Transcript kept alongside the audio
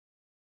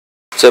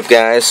What's up,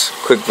 guys?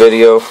 Quick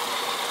video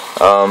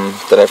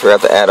that I forgot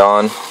to add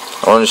on.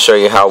 I wanted to show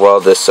you how well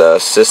this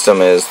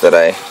system is that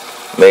I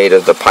made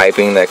of the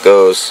piping that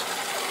goes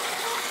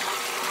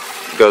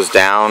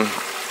down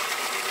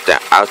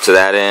out to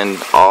that end,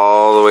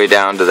 all the way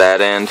down to that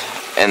end,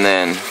 and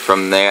then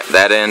from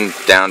that end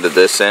down to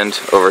this end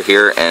over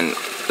here, and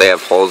they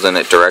have holes in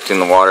it directing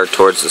the water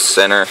towards the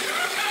center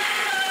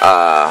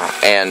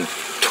and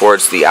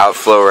towards the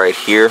outflow right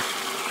here.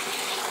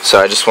 So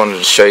I just wanted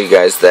to show you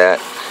guys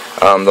that.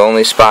 The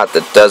only spot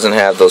that doesn't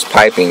have those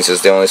pipings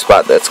is the only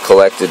spot that's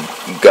collected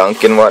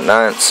gunk and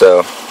whatnot,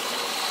 so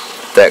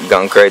that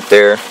gunk right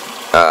there,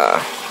 I'll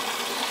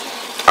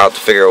have to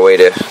figure a way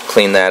to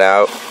clean that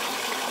out.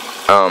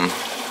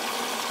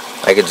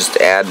 I could just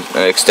add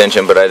an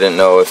extension, but I didn't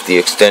know if the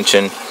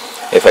extension,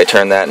 if I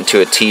turn that into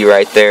a T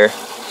right there,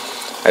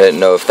 I didn't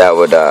know if that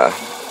would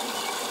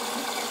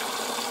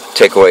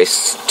take away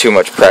too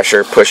much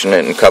pressure, pushing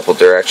it in a couple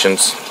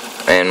directions,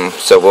 and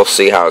so we'll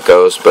see how it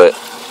goes. But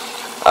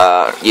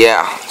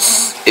yeah,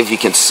 if you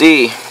can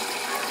see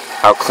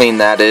how clean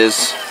that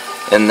is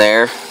in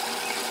there,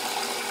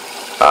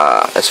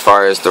 as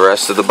far as the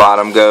rest of the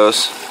bottom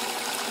goes,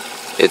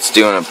 it's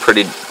doing a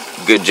pretty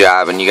good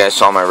job. And you guys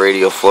saw my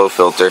radial flow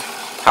filter,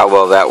 how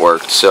well that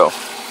worked. So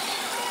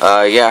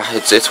yeah,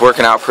 it's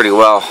working out pretty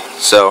well.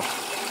 So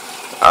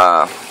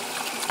I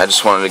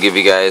just wanted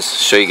to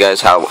show you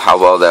guys how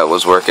well that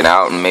was working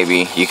out, and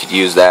maybe you could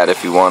use that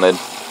if you wanted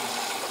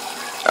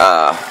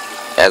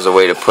as a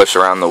way to push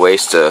around the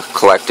waste to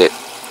collect it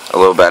a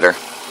little better.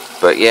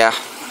 But yeah,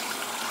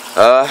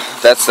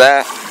 that's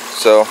that.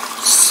 So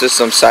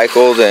system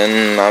cycled,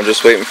 and I'm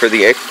just waiting for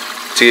the egg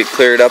to get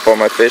cleared up on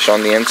my fish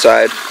on the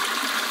inside,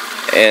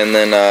 and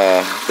then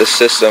the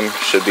system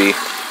should be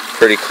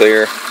pretty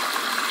clear.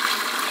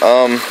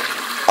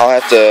 I'll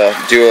have to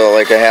do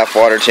like a half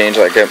water change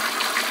like I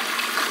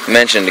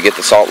mentioned to get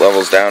the salt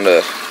levels down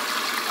to,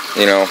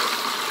 you know,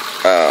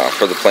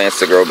 for the plants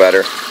to grow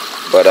better.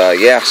 But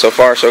yeah, so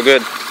far so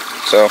good.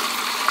 So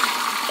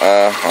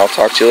I'll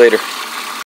talk to you later.